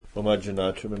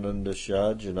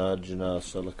Omajanatrimanandasya Janajana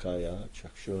Salakaya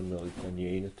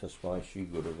Chakshunalitanyena Tasmai Shri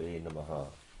Gurave Namaha.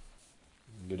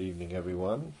 Good evening,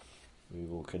 everyone. We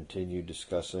will continue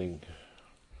discussing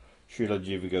Srila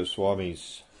Jiva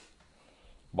Goswami's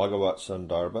Bhagavat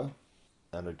Sandarbha,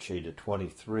 Anucheta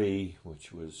 23,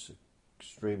 which was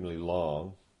extremely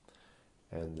long.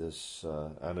 And this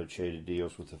Anucheta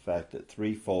deals with the fact that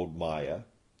threefold Maya,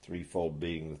 threefold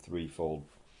being the three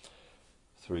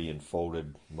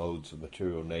enfolded modes of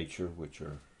material nature which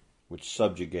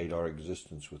subjugate our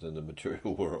existence within the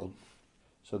material world.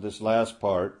 So this last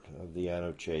part of the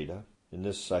Anucheta, in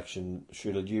this section,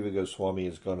 Srila Jiva Goswami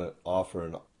is going to offer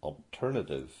an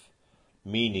alternative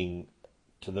meaning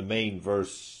to the main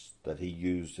verse that he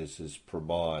used as his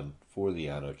praman for the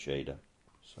Anucheta.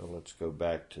 So let's go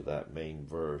back to that main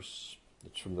verse.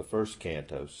 It's from the first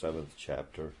canto, 7th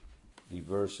chapter. The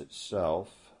verse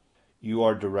itself: you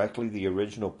are directly the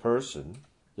original person,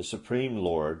 the Supreme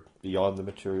Lord, beyond the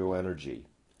material energy.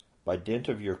 By dint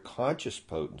of your conscious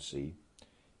potency,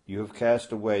 you have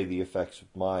cast away the effects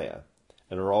of Maya,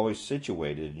 and are always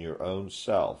situated in your own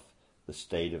self, the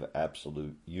state of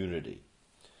absolute unity.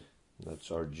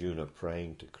 That's Arjuna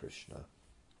praying to Krishna.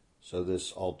 So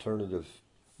this alternative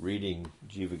reading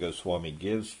Jiva Goswami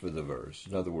gives for the verse,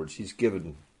 in other words, he's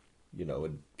given, a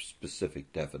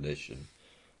specific definition,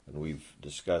 and we've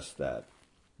discussed that.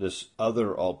 This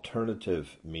other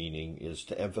alternative meaning is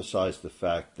to emphasize the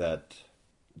fact that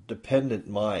dependent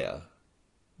Maya,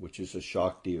 which is a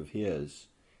Shakti of his,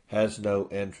 has no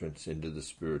entrance into the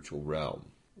spiritual realm.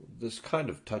 This kind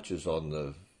of touches on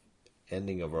the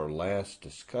ending of our last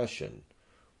discussion,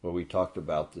 where we talked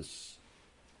about this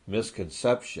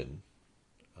misconception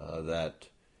that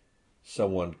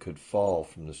someone could fall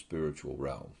from the spiritual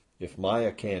realm. If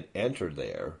Maya can't enter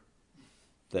there,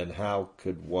 then how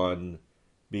could one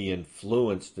be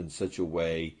influenced in such a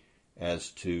way as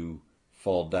to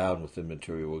fall down within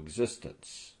material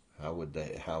existence? How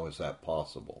is that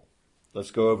possible?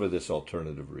 Let's go over this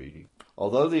alternative reading.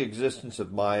 Although the existence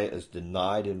of Maya is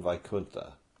denied in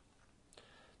Vaikuntha,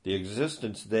 the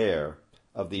existence there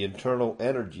of the internal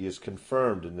energy is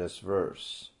confirmed in this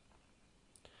verse.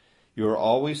 You are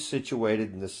always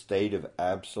situated in the state of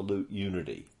absolute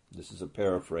unity. This is a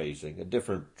paraphrasing, a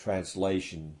different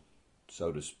translation,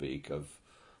 so to speak, of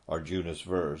Arjuna's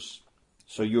verse.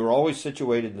 So you are always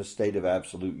situated in the state of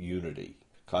absolute unity,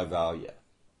 Kaivalya,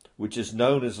 which is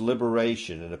known as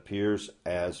liberation and appears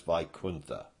as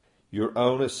Vaikuntha, your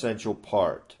own essential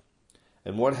part.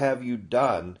 And what have you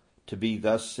done to be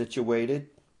thus situated?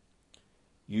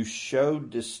 You showed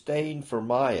disdain for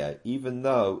Maya, even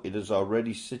though it is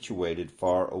already situated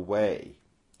far away.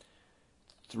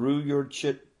 Through your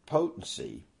chit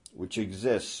potency, which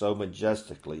exists so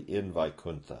majestically in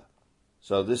Vaikuntha.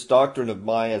 So this doctrine of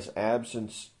Maya's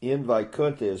absence in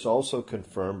Vaikuntha is also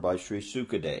confirmed by Sri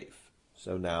Sukadev.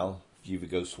 So now Jiva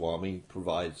Goswami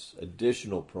provides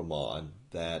additional praman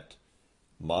that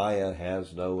Maya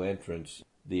has no entrance,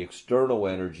 the external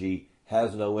energy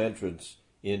has no entrance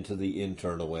into the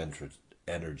internal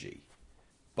energy.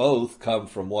 Both come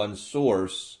from one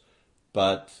source,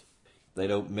 but they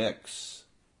don't mix.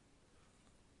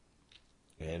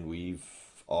 And we've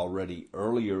already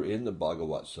earlier in the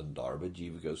Bhagavat Sandarbha,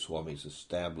 Jiva Goswami's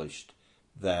established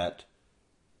that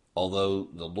although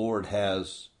the Lord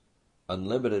has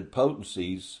unlimited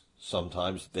potencies,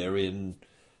 sometimes they're in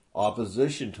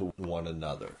opposition to one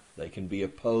another. They can be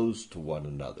opposed to one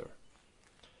another.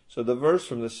 So the verse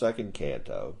from the second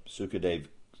canto, Sukadev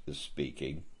is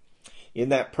speaking, in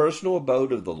that personal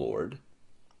abode of the Lord,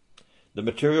 the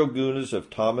material gunas of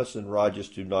tamas and rajas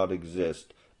do not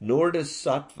exist, nor does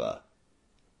sattva,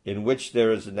 in which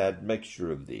there is an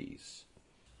admixture of these.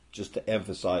 Just to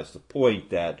emphasize the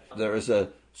point that there is a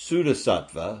Suddha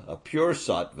sattva, a pure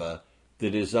sattva,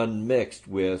 that is unmixed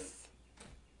with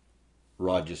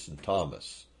rajas and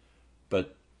tamas.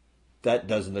 But that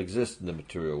doesn't exist in the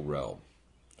material realm.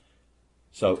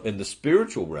 So in the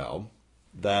spiritual realm,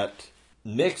 that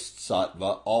mixed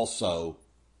sattva also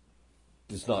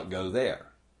does not go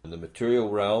there. In the material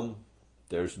realm,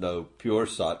 there's no pure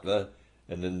sattva,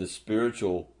 and in the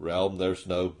spiritual realm, there's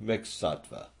no mixed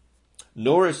sattva.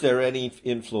 Nor is there any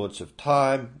influence of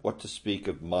time, what to speak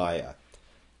of Maya.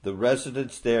 The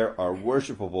residents there are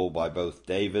worshipable by both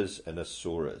devas and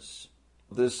asuras.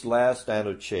 This last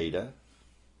Anucheta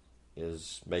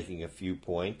is making a few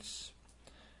points.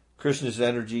 Krishna's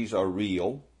energies are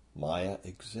real. Maya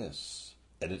exists.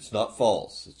 And it's not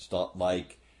false. It's not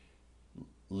like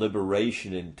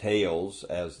liberation entails,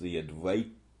 as the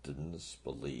Advaitins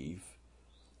believe,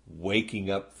 waking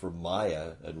up from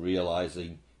Maya and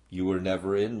realizing you were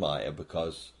never in Maya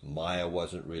because Maya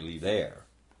wasn't really there.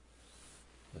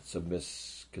 That's a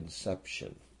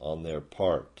misconception on their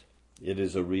part. It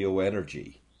is a real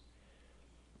energy.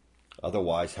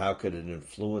 Otherwise, how could it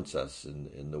influence us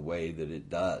in the way that it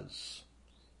does?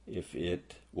 If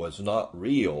it was not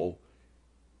real,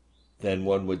 then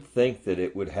one would think that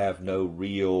it would have no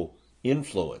real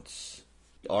influence.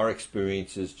 Our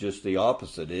experience is just the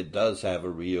opposite. It does have a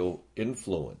real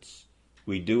influence.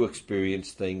 We do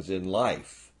experience things in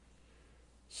life.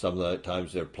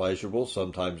 Sometimes they're pleasurable,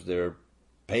 sometimes they're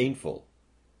painful.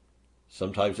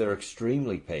 Sometimes they're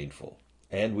extremely painful.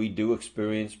 And we do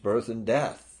experience birth and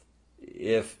death.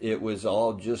 If it was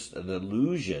all just an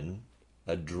illusion,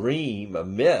 a dream, a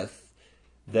myth,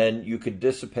 then you could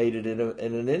dissipate it in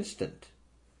an instant.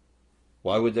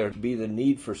 Why would there be the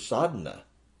need for sadhana?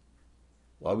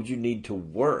 Why would you need to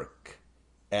work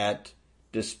at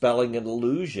dispelling an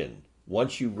illusion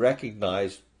once you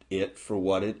recognize it for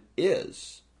what it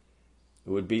is? It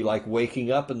would be like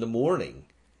waking up in the morning.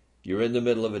 You're in the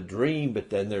middle of a dream, but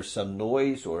then there's some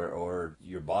noise or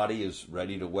your body is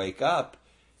ready to wake up,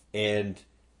 and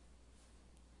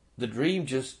the dream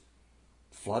just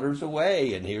flutters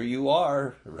away, and here you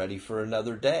are, ready for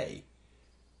another day.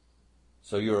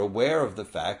 So you're aware of the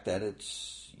fact that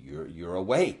you're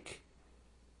awake.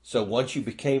 So once you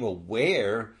became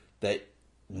aware that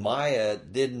Maya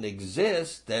didn't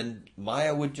exist, then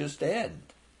Maya would just end.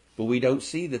 But we don't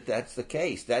see that that's the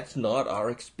case. That's not our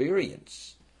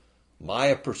experience.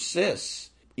 Maya persists,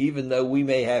 even though we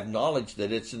may have knowledge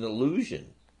that it's an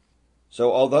illusion.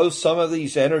 So although some of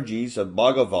these energies of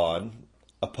Bhagavan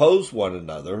oppose one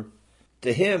another,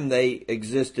 to him they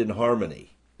exist in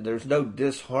harmony. There's no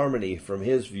disharmony from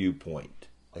his viewpoint.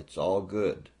 It's all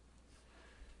good.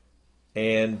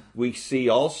 And we see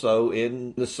also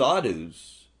in the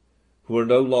sadhus, who are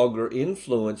no longer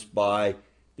influenced by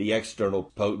the external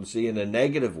potency in a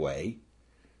negative way,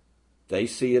 they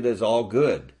see it as all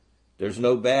good. There's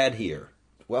no bad here.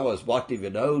 Well, as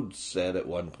Bhaktivinoda said at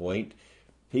one point,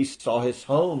 he saw his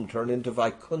home turn into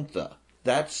Vaikuntha.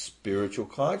 That's spiritual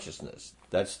consciousness.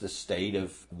 That's the state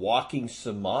of walking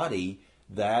samadhi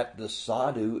that the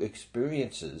sadhu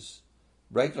experiences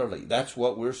regularly. That's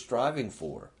what we're striving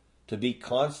for, to be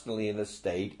constantly in a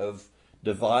state of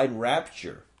divine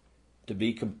rapture, to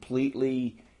be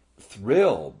completely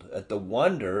thrilled at the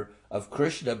wonder of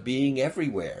Krishna being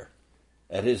everywhere,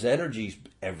 at his energies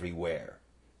everywhere,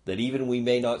 that even we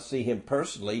may not see him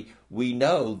personally, we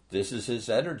know this is his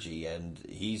energy and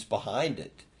he's behind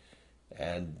it.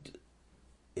 And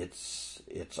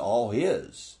it's all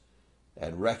his.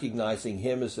 And recognizing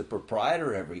him as the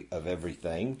proprietor of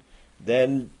everything,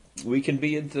 then we can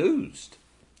be enthused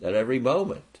at every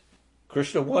moment.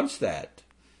 Krishna wants that.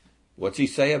 What's he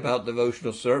say about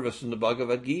devotional service in the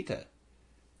Bhagavad Gita?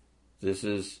 This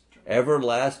is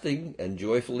everlasting and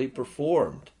joyfully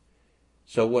performed.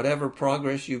 So whatever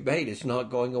progress you've made, it's not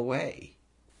going away.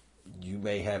 You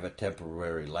may have a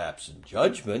temporary lapse in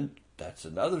judgment. That's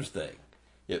another thing.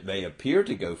 It may appear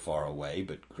to go far away,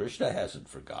 but Krishna hasn't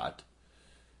forgot.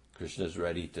 Krishna's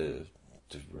ready to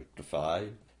rectify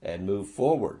and move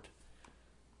forward.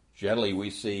 Generally, we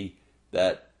see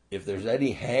that if there's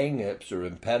any hang-ups or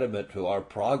impediment to our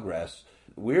progress,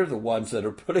 we're the ones that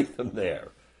are putting them there.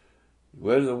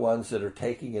 We're the ones that are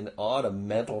taking on a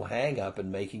mental hang-up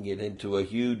and making it into a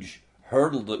huge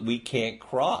hurdle that we can't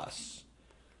cross.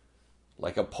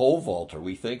 Like a pole vaulter,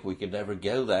 we think we can never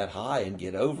go that high and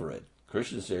get over it.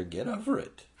 Krishna's there, get over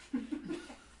it.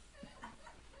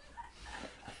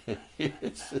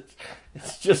 It's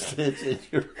in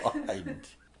your mind.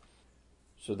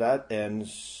 So that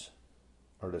ends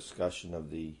our discussion of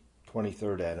the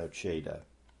 23rd Anucheda.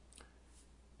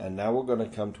 And now we're going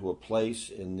to come to a place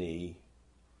in the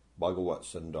Bhagavat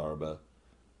Sandarbha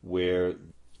where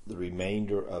the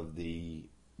remainder of the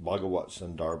Bhagavat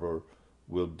Sandarbha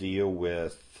will deal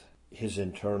with his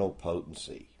internal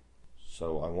potency.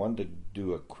 So I wanted to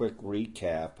do a quick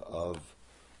recap of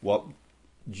what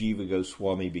Jiva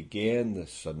Goswami began the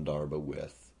Sandarbha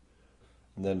with,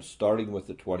 and then starting with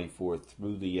the 24th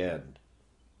through the end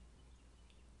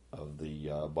of the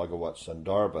Bhagavat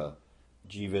Sandarbha,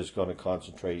 Jiva is going to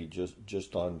concentrate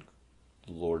just on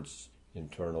the Lord's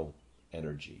internal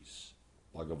energies,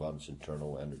 Bhagavan's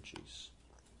internal energies.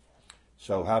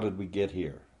 So how did we get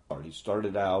here? He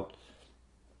started out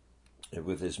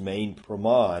with his main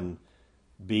praman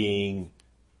being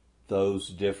those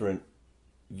different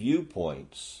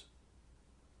viewpoints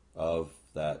of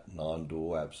that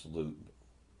non-dual absolute,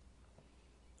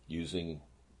 using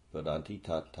Vedanti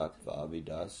tat tattva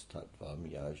vidas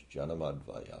tattvam yash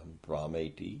janamadvayam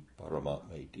prameti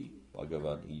paramatmeti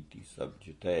bhagavan iti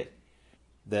subjate.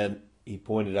 Then he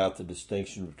pointed out the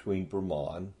distinction between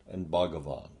Brahman and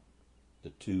Bhagavan, the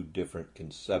two different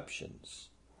conceptions.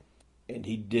 And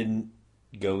he didn't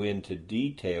go into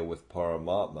detail with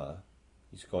Paramatma.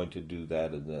 He's going to do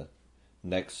that in the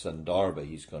next Sandarbha.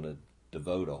 He's going to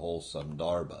devote a whole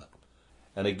Sandarbha.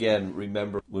 And again,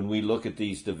 remember, when we look at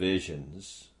these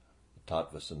divisions, the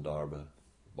Tattva Sandarbha,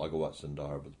 Bhagavat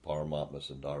Sandarbha, the Paramatma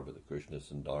Sandarbha, the Krishna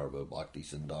Sandarbha, Bhakti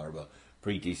Sandarbha,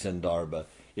 Priti Sandarbha,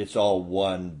 it's all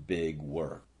one big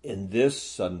work. In this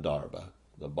Sandarbha,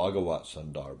 the Bhagavat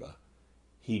Sandarbha,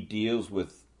 he deals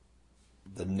with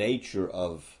the nature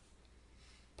of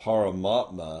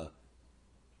Paramatma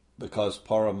because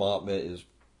Paramatma is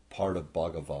part of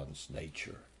Bhagavan's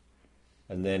nature.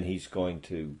 And then he's going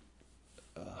to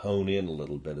hone in a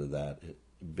little bit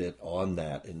on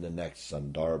that in the next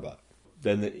Sandarbha.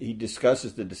 Then he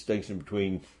discusses the distinction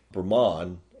between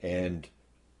Brahman and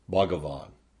Bhagavan,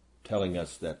 telling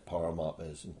us that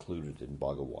Paramatma is included in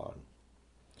Bhagavan.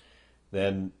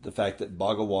 Then the fact that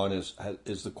Bhagavan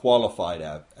is the qualified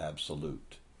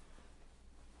absolute.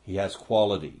 He has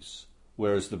qualities,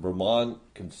 whereas the Brahman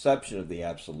conception of the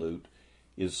absolute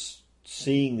is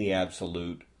seeing the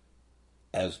absolute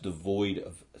as devoid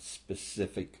of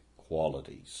specific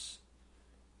qualities.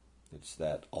 It's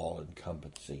that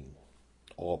all-encompassing,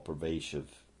 all-pervasive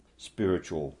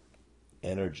spiritual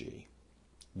energy.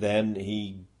 Then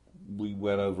we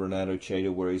went over an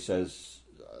Anucheta where he says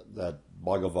that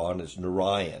Bhagavan is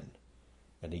Narayan,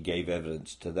 and he gave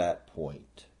evidence to that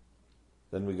point.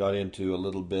 Then we got into a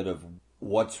little bit of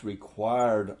what's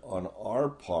required on our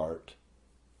part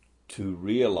to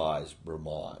realize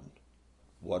Brahman.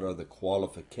 What are the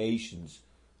qualifications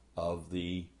of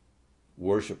the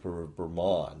worshipper of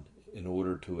Brahman in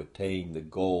order to attain the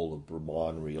goal of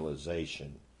Brahman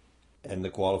realization? And the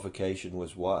qualification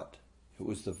was what? It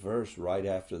was the verse right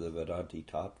after the Vedanti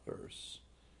Tat verse.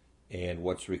 And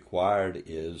what's required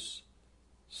is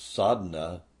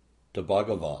sadhana to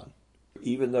Bhagavan.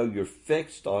 Even though you're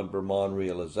fixed on Brahman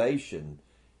realization,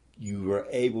 you are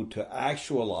able to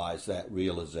actualize that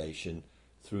realization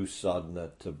through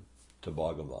sadhana to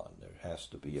Bhagavan. There has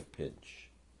to be a pinch.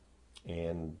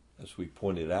 And as we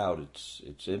pointed out,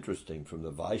 it's interesting from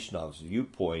the Vaishnav's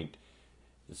viewpoint,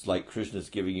 it's like Krishna's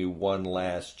giving you one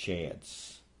last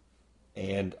chance.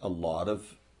 And a lot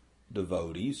of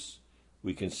devotees,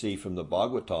 we can see from the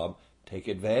Bhagavatam, take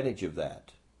advantage of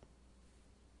that.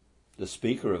 The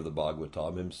speaker of the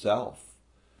Bhagavatam himself,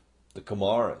 the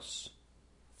Kumaras,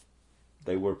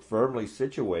 they were firmly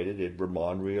situated in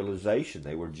Brahman realization.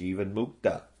 They were Jivan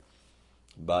Mukta.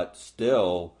 But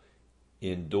still,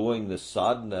 in doing the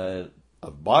sadhana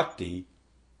of bhakti,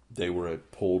 they were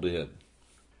pulled in.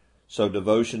 So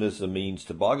devotion is the means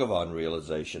to Bhagavan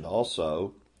realization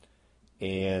also.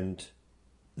 And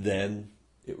then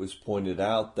it was pointed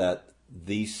out that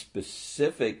the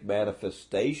specific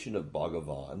manifestation of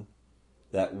Bhagavan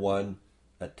that one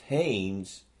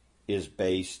attains is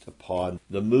based upon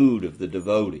the mood of the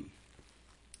devotee.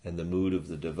 And the mood of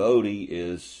the devotee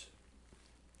is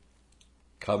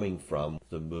coming from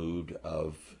the mood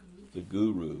of the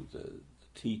guru, the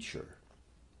teacher.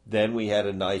 Then we had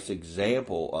a nice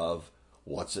example of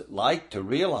what's it like to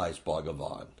realize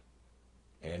Bhagavan.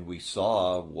 And we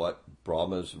saw what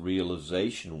Brahma's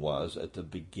realization was at the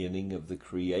beginning of the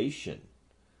creation,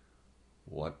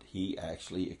 what he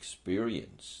actually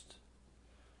experienced.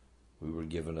 We were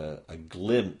given a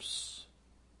glimpse,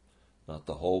 not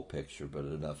the whole picture, but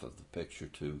enough of the picture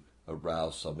to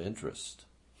arouse some interest.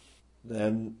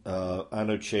 Then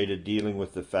Anucheta dealing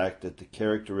with the fact that the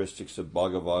characteristics of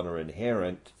Bhagavan are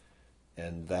inherent,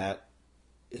 and that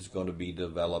is going to be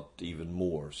developed even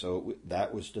more. So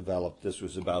that was developed. This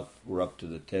was we're up to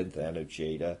the 10th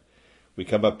Anucheta. We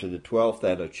come up to the 12th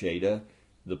Anucheta,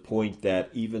 the point that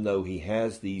even though he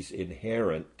has these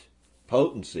inherent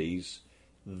potencies,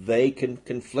 they can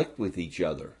conflict with each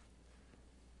other.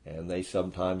 And they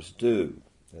sometimes do.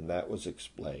 And that was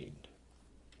explained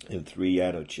in 3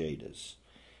 Anuchetas.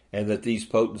 And that these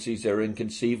potencies are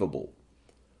inconceivable.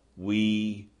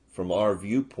 We, from our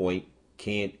viewpoint,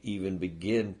 can't even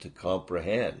begin to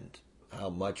comprehend how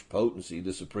much potency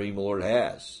the Supreme Lord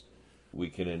has. We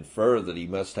can infer that he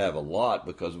must have a lot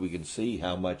because we can see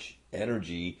how much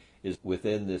energy is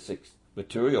within this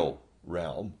material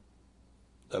realm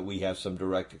that we have some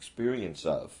direct experience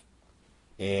of.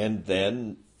 And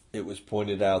then it was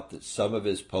pointed out that some of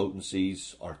his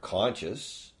potencies are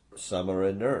conscious, some are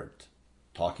inert.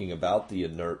 Talking about the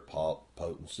inert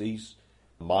potencies,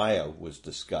 Maya was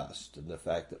discussed, and the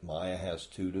fact that Maya has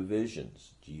two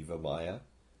divisions, Jiva Maya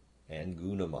and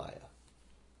Guna Maya.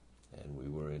 And we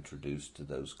were introduced to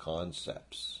those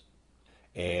concepts.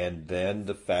 And then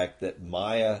the fact that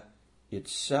Maya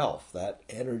itself, that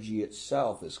energy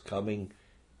itself, is coming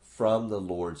from the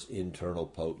Lord's internal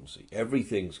potency.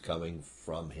 Everything's coming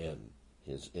from him,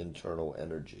 his internal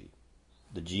energy.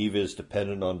 The Jiva is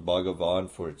dependent on Bhagavan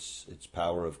for its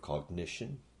power of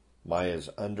cognition. Maya is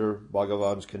under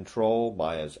Bhagavan's control.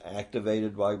 Maya is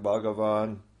activated by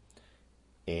Bhagavan,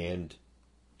 and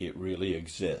it really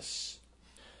exists.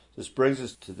 This brings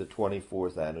us to the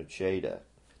 24th Anucheda.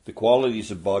 The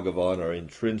qualities of Bhagavan are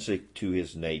intrinsic to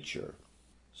his nature.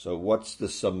 So what's the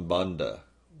sambandha?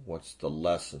 What's the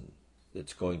lesson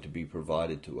that's going to be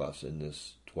provided to us in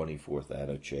this 24th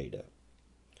Anucheda?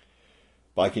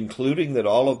 By concluding that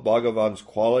all of Bhagavan's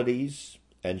qualities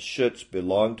and shuts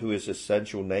belong to his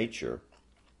essential nature,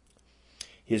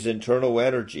 his internal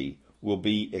energy will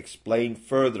be explained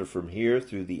further from here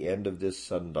through the end of this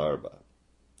Sandarbha.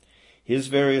 His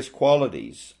various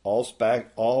qualities,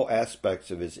 all aspects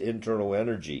of his internal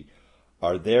energy,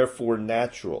 are therefore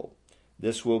natural.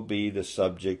 This will be the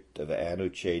subject of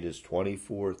Anuchedas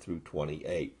 24 through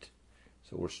 28.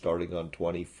 So we're starting on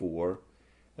 24,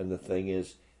 and the thing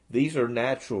is, these are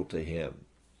natural to him.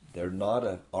 They're not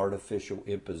an artificial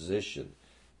imposition.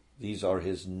 These are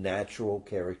his natural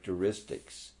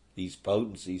characteristics. These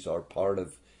potencies are part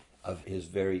of his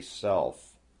very self.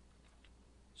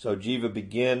 So Jiva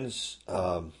begins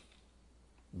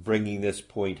bringing this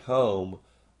point home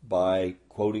by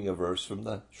quoting a verse from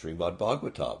the Srimad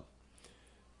Bhagavatam,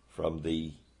 from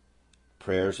the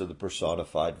prayers of the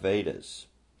personified Vedas,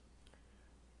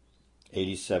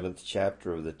 87th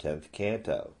chapter of the 10th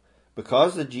canto.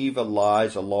 Because the Jiva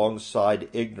lies alongside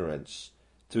ignorance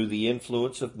through the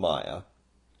influence of Maya,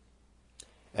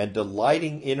 and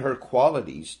delighting in her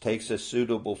qualities takes a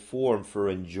suitable form for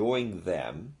enjoying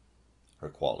them, her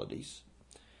qualities,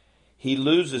 he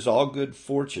loses all good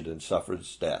fortune and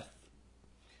suffers death.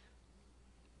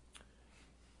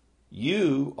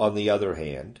 You, on the other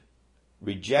hand,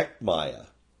 reject Maya.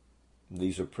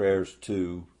 These are prayers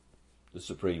to the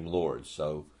Supreme Lord.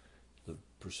 So the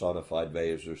personified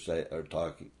Vedas are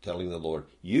telling the Lord,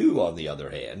 you, on the other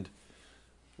hand,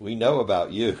 we know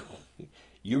about you.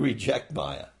 You reject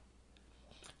Maya.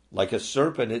 Like a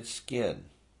serpent, its skin.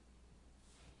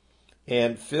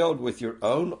 And filled with your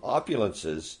own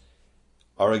opulences,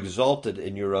 are exalted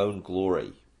in your own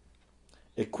glory,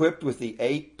 equipped with the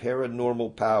 8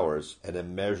 paranormal powers and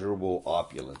immeasurable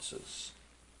opulences.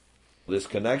 This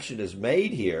connection is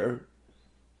made here.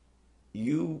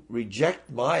 You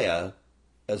reject Maya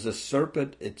as a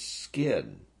serpent its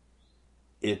skin.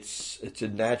 It's a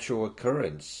natural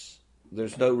occurrence.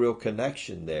 There's no real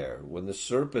connection there. When the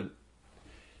serpent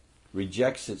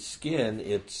rejects its skin,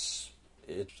 it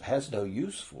has no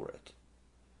use for it.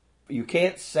 You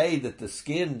can't say that the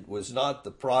skin was not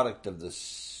the product of the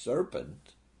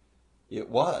serpent. It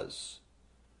was.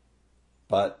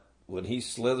 But when he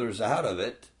slithers out of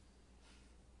it,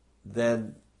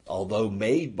 then, although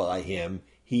made by him,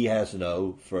 he has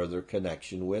no further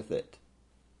connection with it.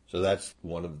 So that's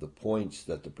one of the points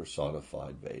that the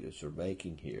personified Vedas are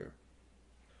making here.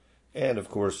 And, of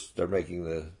course, they're making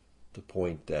the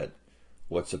point that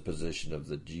what's the position of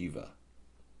the Jiva?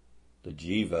 The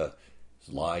Jiva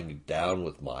is lying down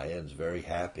with Maya and is very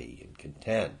happy and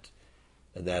content.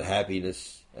 And that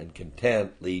happiness and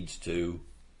content leads to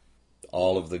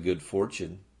all of the good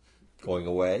fortune going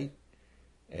away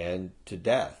and to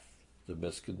death, the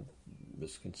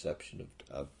misconception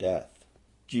of death.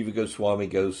 Jiva Goswami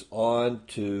goes on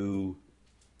to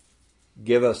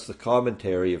give us the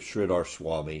commentary of Sridhar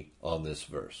Swami on this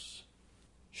verse.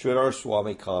 Sridhar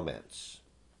Swami comments,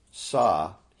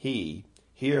 Sa, he,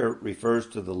 here refers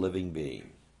to the living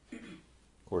being. Of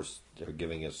course, they're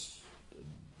giving us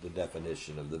the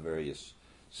definition of the various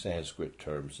Sanskrit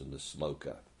terms in the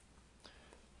sloka.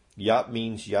 Yat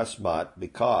means yasmat,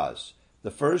 because.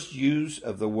 The first use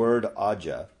of the word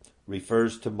aja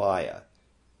refers to Maya,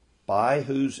 by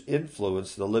whose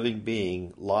influence the living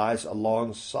being lies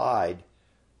alongside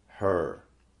her,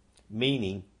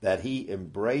 meaning that he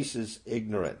embraces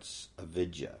ignorance,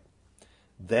 avidya.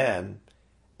 Then,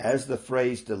 as the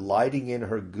phrase delighting in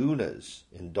her gunas,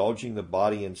 indulging the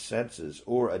body and senses,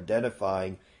 or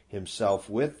identifying himself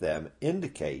with them,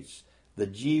 indicates, the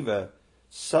jiva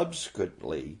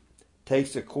subsequently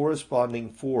takes a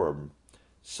corresponding form,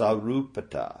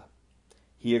 sarupata.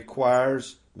 He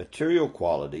acquires material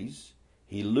qualities,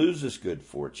 he loses good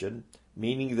fortune,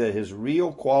 meaning that his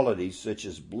real qualities such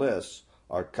as bliss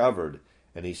are covered,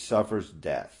 and he suffers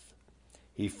death.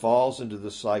 he falls into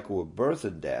the cycle of birth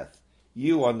and death.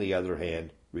 You, on the other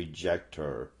hand, reject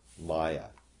her, Maya.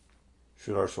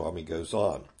 Sridhar Swami goes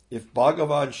on, if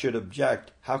Bhagavan should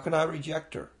object, how can I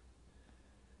reject her,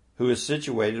 who is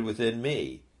situated within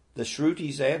me? The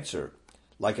Shrutis answer,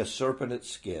 like a serpent at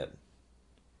skin.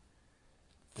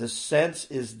 The sense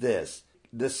is this.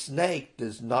 The snake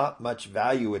does not much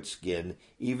value its skin,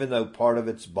 even though part of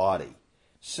its body.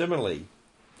 Similarly,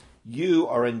 you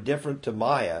are indifferent to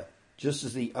Maya, just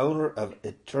as the owner of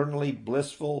eternally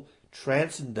blissful,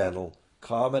 transcendental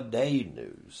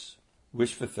Kamadhenus,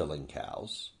 wish-fulfilling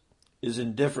cows, is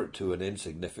indifferent to an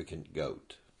insignificant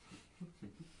goat.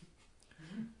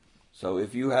 So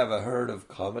if you have a herd of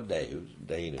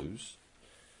Kamadhenus,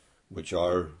 which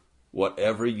are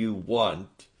whatever you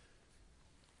want,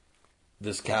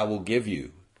 this cow will give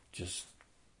you. Just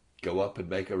go up and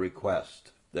make a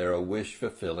request. They're a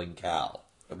wish-fulfilling cow.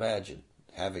 Imagine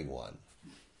having one.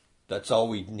 That's all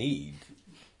we need.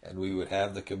 And we would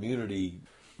have the community.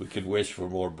 We could wish for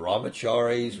more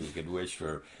brahmacharis. We could wish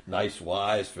for nice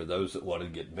wives for those that want to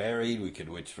get married. We could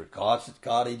wish for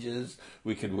cottages.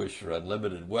 We could wish for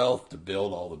unlimited wealth to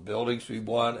build all the buildings we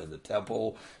want and the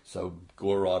temple. So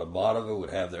Gaura Madhava would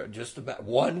have their just about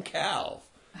one cow.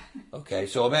 Okay,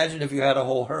 so imagine if you had a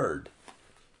whole herd.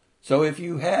 So if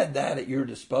you had that at your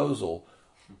disposal,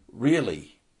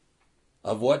 really,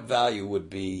 of what value would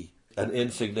be an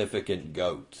insignificant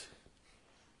goat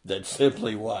that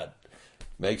simply what?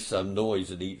 Makes some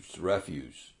noise and eats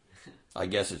refuse. I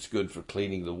guess it's good for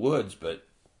cleaning the woods, but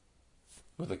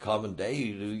with a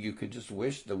Kamadhenu, you could just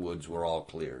wish the woods were all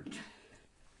cleared.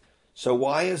 So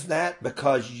why is that?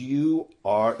 Because you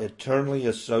are eternally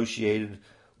associated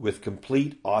with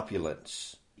complete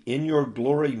opulence. In your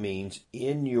glory means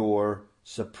in your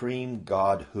supreme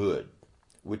godhood,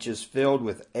 which is filled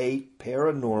with 8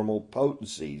 paranormal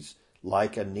potencies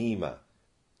like anima,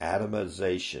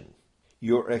 atomization.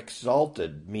 Your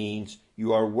exalted means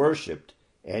you are worshipped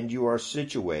and you are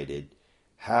situated.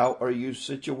 How are you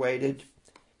situated?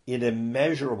 In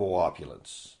immeasurable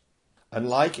opulence.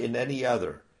 Unlike in any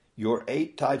other, your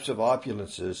 8 types of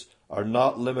opulences are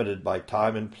not limited by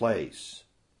time and place.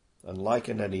 Unlike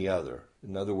in any other.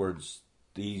 In other words,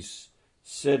 these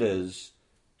siddhas,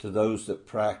 to those that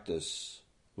practice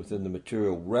within the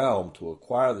material realm to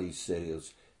acquire these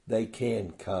siddhas, they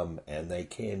can come and they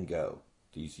can go.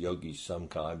 These yogis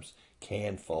sometimes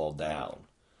can fall down.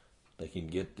 They can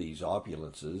get these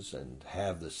opulences and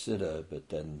have the siddha, but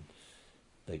then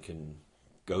they can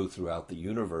go throughout the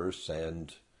universe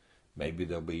and maybe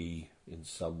they'll be in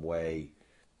some way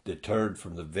deterred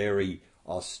from the very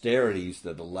austerities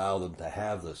that allow them to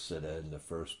have the siddha in the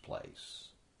first place.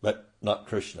 But not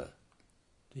Krishna.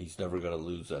 He's never going to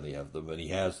lose any of them, and he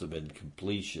has them in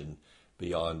completion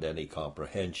beyond any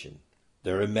comprehension.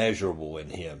 They're immeasurable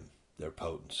in him, their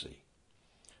potency.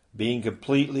 Being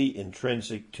completely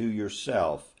intrinsic to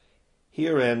yourself.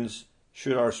 Here ends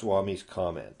Sridhar Swami's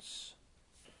comments.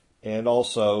 And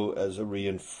also, as a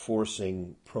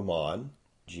reinforcing praman,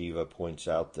 Jiva points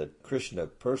out that Krishna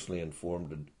personally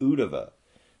informed Uddhava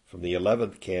from the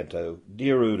 11th canto,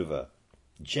 Dear Uddhava,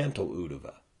 gentle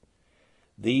Uddhava,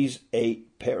 these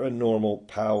 8 paranormal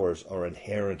powers are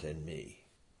inherent in me.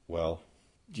 Well,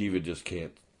 Jiva just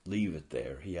can't leave it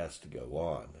there. He has to go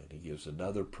on. And he gives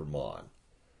another praman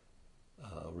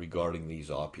regarding these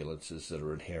opulences that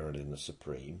are inherent in the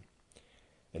Supreme.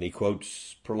 And he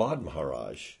quotes Prahlad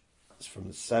Maharaj. It's from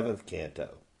the 7th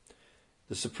canto.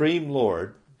 The Supreme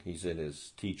Lord, he's in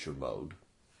his teacher mode.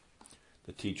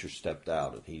 The teacher stepped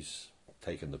out and he's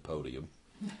taken the podium.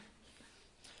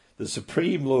 The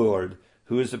Supreme Lord,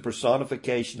 who is the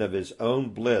personification of his own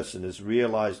bliss and is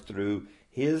realized through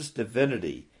his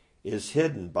divinity, is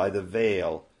hidden by the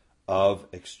veil of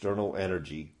external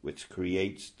energy which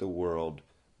creates the world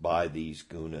by these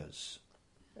gunas.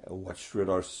 What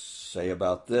Sridhar say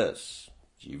about this?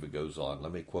 Jiva goes on.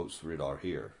 Let me quote Sridhar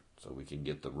here so we can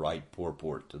get the right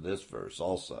purport to this verse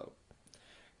also.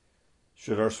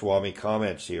 Sridhar Swami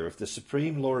comments here, if the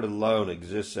Supreme Lord alone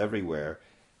exists everywhere,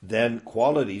 then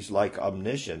qualities like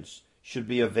omniscience should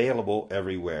be available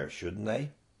everywhere, shouldn't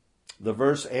they? The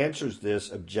verse answers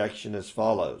this objection as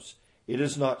follows. It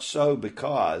is not so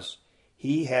because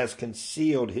he has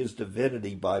concealed his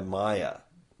divinity by Maya.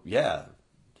 Yeah,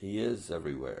 he is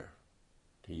everywhere.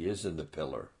 He is in the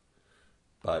pillar.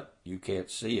 But you can't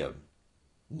see him.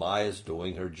 Maya's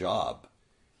doing her job.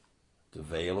 The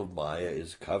veil of Maya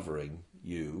is covering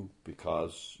you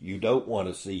because you don't want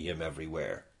to see him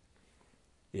everywhere.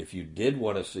 If you did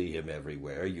want to see him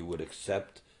everywhere, you would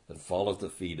accept and fall at the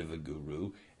feet of a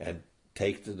guru and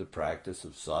take to the practice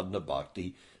of sadhana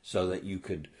bhakti so that you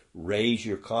could raise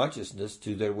your consciousness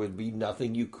to there would be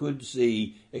nothing you could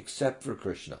see except for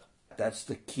Krishna. That's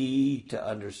the key to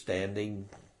understanding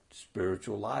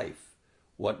spiritual life.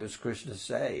 What does Krishna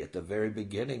say at the very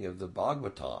beginning of the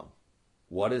Bhagavatam?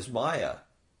 What is Maya?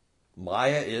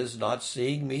 Maya is not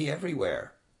seeing me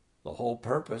everywhere. The whole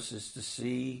purpose is to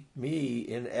see me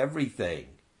in everything.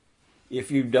 If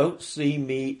you don't see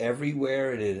me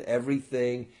everywhere and in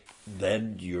everything,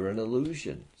 then you're an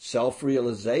illusion.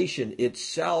 Self-realization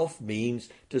itself means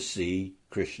to see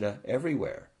Krishna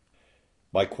everywhere.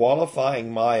 By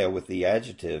qualifying Maya with the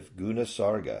adjective guna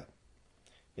sarga,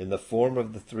 in the form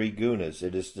of the three gunas,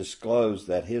 it is disclosed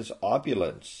that his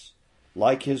opulence,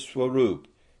 like his swarup,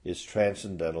 is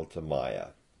transcendental to Maya.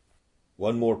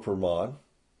 One more praman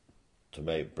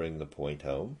to bring the point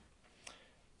home.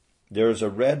 There is a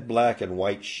red, black, and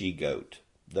white she-goat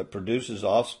that produces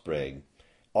offspring,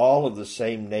 all of the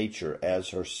same nature as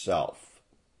herself.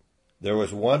 There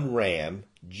was one ram,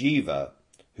 Jiva,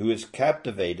 who is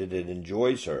captivated and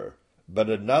enjoys her, but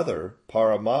another,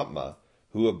 Paramatma,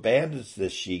 who abandons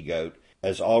this she-goat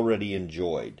as already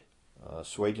enjoyed.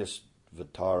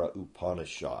 Svetasvatara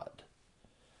Upanishad.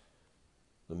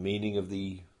 The meaning of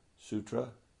the sutra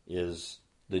is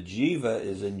the Jiva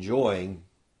is enjoying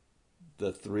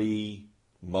the three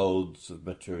modes of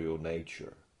material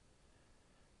nature.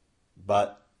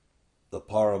 But the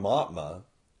Paramatma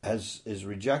has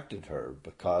rejected her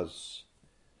because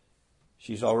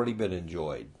she's already been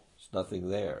enjoyed. There's nothing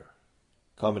there.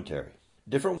 Commentary.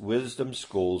 Different wisdom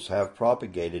schools have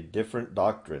propagated different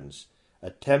doctrines,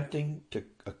 attempting to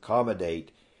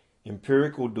accommodate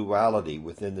empirical duality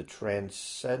within the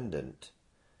transcendent,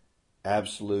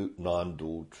 absolute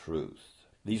non-dual truth.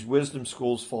 These wisdom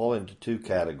schools fall into two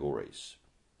categories.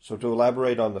 So to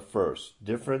elaborate on the first,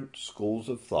 different schools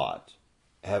of thought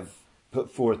have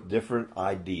put forth different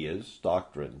ideas,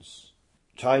 doctrines,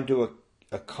 trying to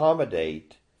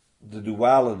accommodate the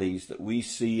dualities that we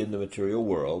see in the material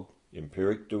world,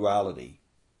 empiric duality,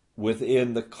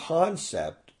 within the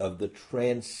concept of the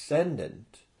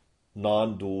transcendent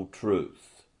non-dual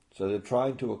truth. So they're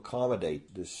trying to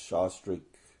accommodate this Shastric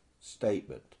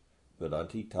statement,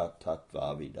 Vedanti tat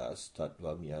tattvavidas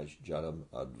tattvam yash janam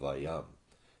advayam.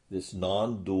 This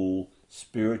non-dual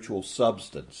spiritual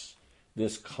substance,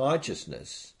 this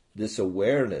consciousness, this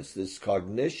awareness, this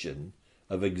cognition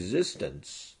of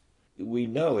existence, we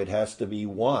know it has to be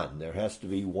one. There has to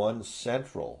be one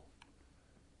central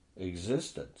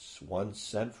existence, one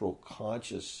central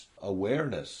conscious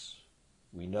awareness.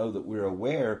 We know that we're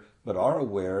aware, but our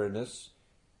awareness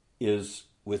is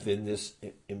within this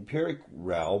empiric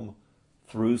realm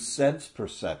through sense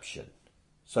perception.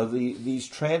 So these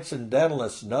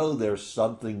transcendentalists know there's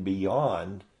something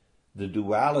beyond the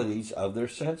dualities of their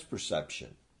sense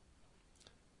perception.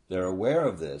 They're aware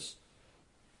of this,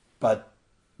 but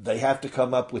they have to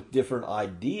come up with different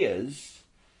ideas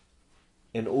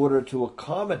in order to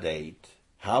accommodate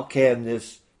how can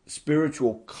this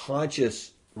spiritual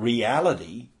conscious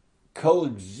reality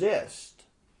coexist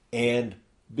and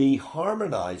be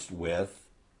harmonized with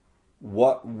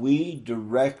what we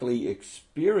directly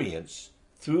experience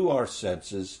through our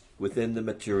senses within the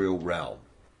material realm.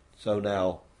 So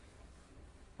now,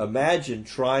 imagine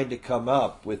trying to come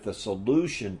up with a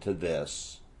solution to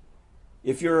this.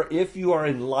 If you are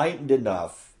enlightened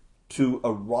enough to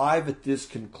arrive at this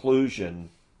conclusion,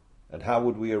 and how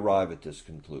would we arrive at this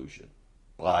conclusion?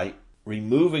 By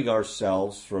removing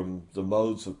ourselves from the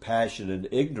modes of passion and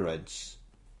ignorance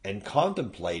and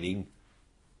contemplating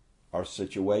our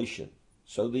situation.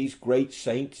 So these great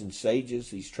saints and sages,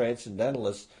 these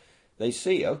transcendentalists, they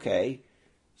see, okay,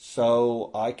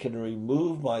 so I can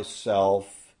remove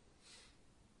myself.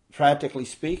 Practically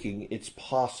speaking, it's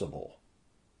possible.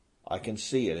 I can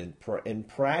see it. In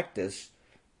practice,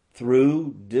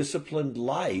 through disciplined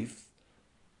life,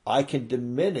 I can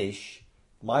diminish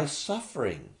my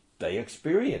suffering they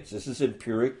experience. This is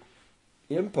empiric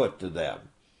input to them.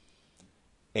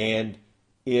 And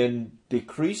in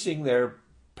decreasing their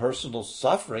personal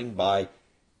suffering by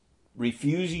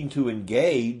refusing to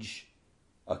engage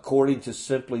according to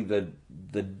simply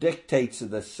the dictates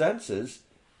of the senses,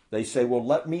 they say, well,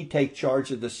 let me take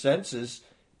charge of the senses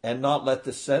and not let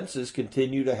the senses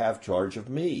continue to have charge of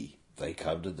me. They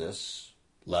come to this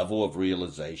level of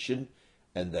realization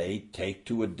and they take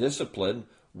to a discipline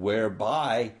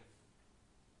whereby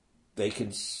they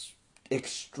can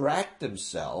extract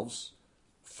themselves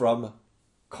from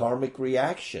karmic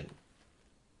reaction.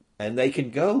 And they can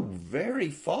go very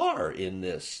far in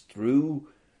this through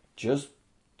just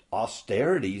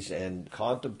austerities and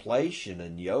contemplation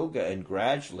and yoga, and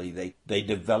gradually they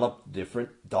develop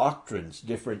different doctrines,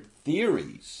 different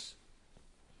theories.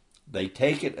 They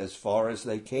take it as far as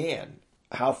they can.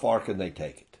 How far can they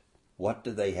take it? What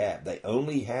do they have? They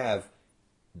only have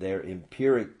their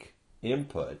empiric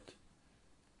input,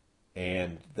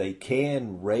 and they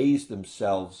can raise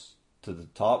themselves to the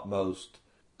topmost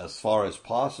as far as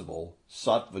possible,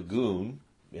 sattva gun,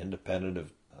 independent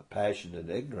of passion and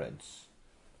ignorance,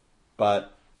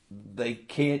 but they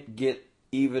can't get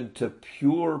even to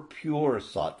pure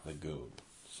sattva gun.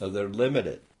 So they're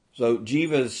limited. So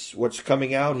Jiva's, what's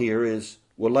coming out here is,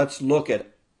 well, let's look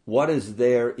at what is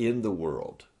there in the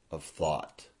world of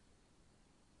thought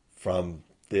from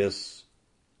this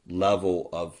level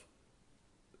of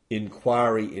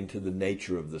inquiry into the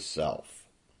nature of the self.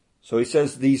 So he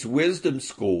says these wisdom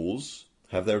schools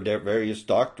have their various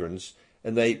doctrines,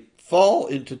 and they fall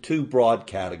into two broad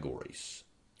categories.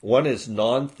 One is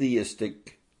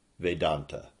non-theistic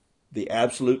Vedanta. The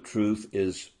absolute truth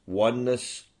is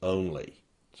oneness only.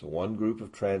 So one group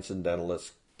of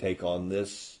transcendentalists take on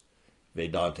this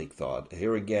Vedantic thought.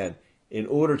 Here again, in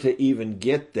order to even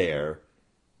get there,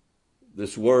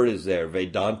 this word is there,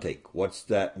 Vedantic. What's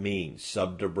that mean?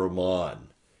 Sabda Brahman.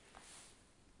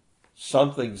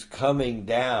 Something's coming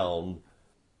down.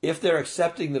 If they're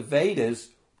accepting the Vedas,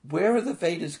 where are the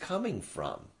Vedas coming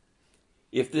from?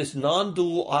 If this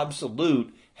non-dual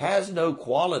absolute has no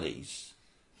qualities,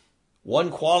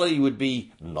 one quality would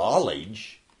be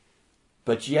knowledge,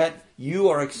 but yet you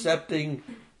are accepting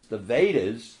the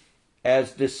Vedas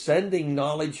as descending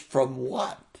knowledge from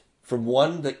what? From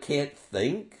one that can't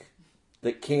think,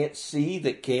 that can't see,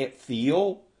 that can't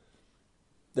feel,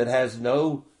 that has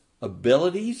no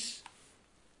abilities?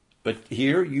 But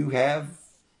here you have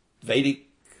Vedic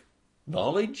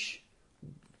knowledge.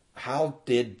 How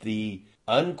did the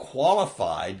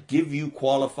unqualified give you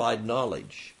qualified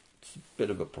knowledge? It's a bit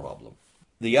of a problem.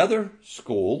 The other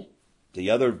school,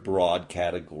 the other broad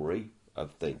category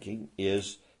of thinking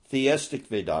is theistic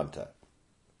Vedanta.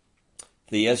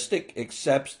 Theistic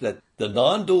accepts that the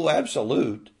non-dual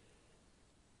absolute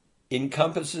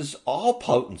encompasses all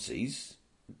potencies,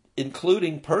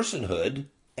 including personhood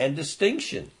and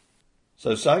distinction.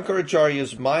 So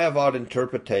Sankaracharya's Mayavad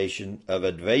interpretation of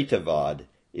Advaitavad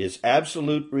is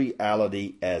absolute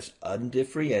reality as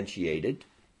undifferentiated,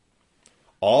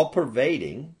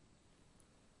 all-pervading,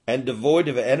 and devoid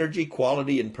of energy,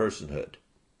 quality, and personhood.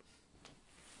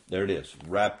 There it is,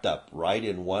 wrapped up right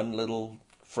in one little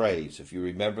phrase. If you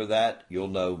remember that, you'll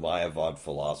know Mayavad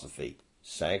philosophy.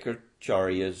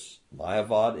 Sankaracharya's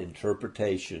Mayavad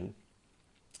interpretation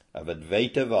of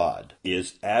Advaitavad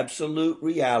is absolute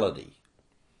reality.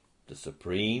 The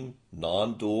supreme,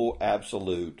 non-dual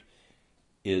absolute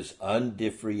is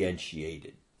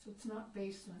undifferentiated. So it's not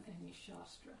based on any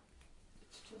Shastra.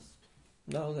 It's just...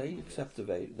 No, they accept the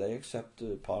Vedas. They accept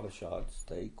the Upanishads.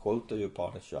 They quote the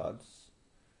Upanishads.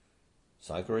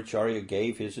 Sankaracharya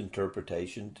gave his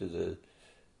interpretation to the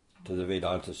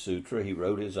Vedanta Sutra. He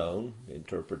wrote his own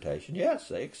interpretation. Yes,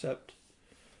 they accept.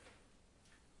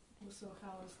 So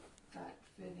how does that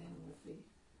fit in with the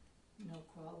no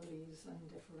qualities,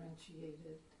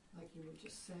 undifferentiated, like you were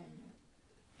just saying?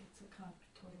 It's a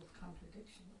total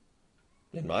contradiction.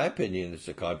 In my opinion, it's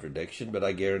a contradiction, but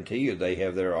I guarantee you they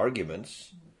have their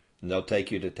arguments, and they'll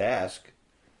take you to task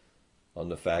on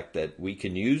the fact that we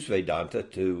can use Vedanta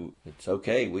to, it's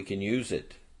okay, we can use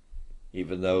it,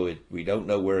 even though we don't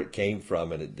know where it came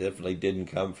from, and it definitely didn't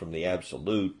come from the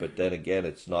absolute, but then again,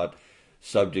 it's not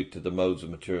subject to the modes of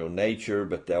material nature,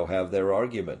 but they'll have their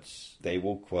arguments. They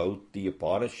will quote the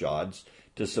Upanishads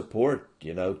to support,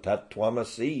 Tat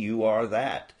Twamasi, you are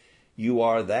that. You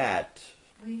are that.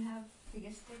 We have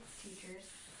theistic teachers,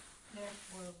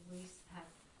 therefore we have,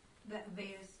 the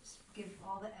Vedas give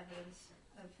all the evidence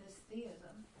of his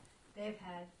theism. They've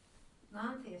had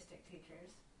non-theistic teachers,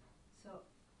 so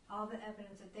all the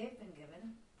evidence that they've been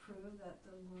given prove that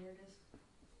the Lord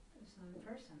is one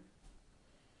person.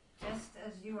 Just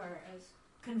as you are as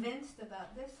convinced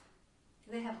about this,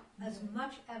 they have as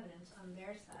much evidence on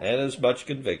their side. And as much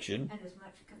conviction. And as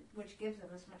much, which gives them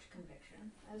as much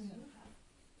conviction as you have.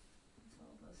 It's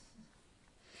all this.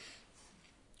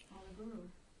 It's all the Guru.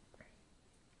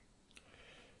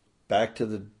 Back to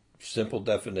the simple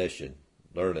definition.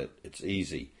 Learn it. It's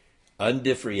easy.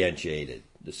 Undifferentiated.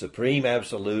 The supreme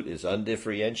absolute is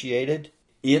undifferentiated.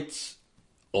 It's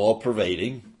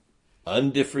all-pervading,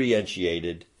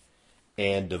 undifferentiated,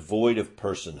 and devoid of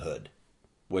personhood,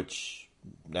 which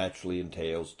naturally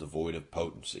entails devoid of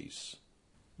potencies.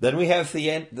 Then we have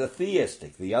the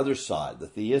theistic, the other side, the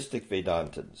theistic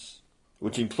Vedantins,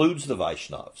 which includes the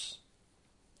Vaishnavas.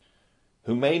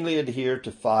 who mainly adhere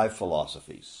to 5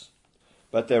 philosophies,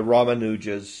 but they're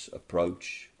Ramanuja's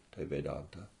approach to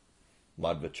Vedanta,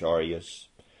 Madhvacharyas,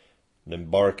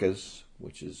 Nimbarkas,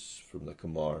 which is from the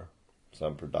Kumar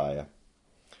Sampradaya,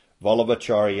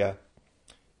 Vallabhacharya,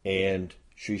 and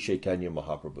Sri Chaitanya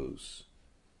Mahaprabhu's.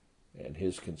 And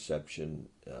his conception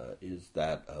is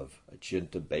that of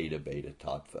Achinta Bheda Bheda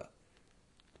Tattva.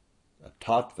 A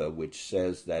tattva which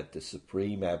says that the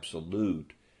Supreme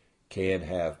Absolute can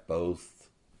have both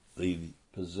the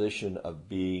position of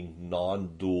being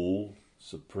non-dual,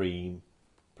 supreme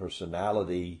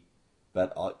personality,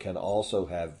 but can also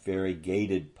have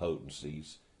variegated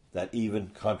potencies that even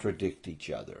contradict each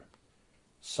other,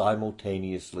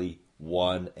 simultaneously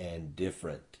one and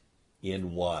different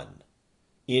in one,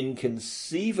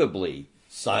 inconceivably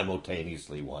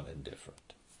simultaneously one and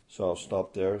different. So I'll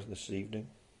stop there this evening.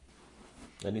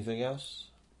 Anything else?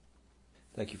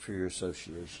 Thank you for your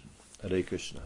association. Hare Krishna.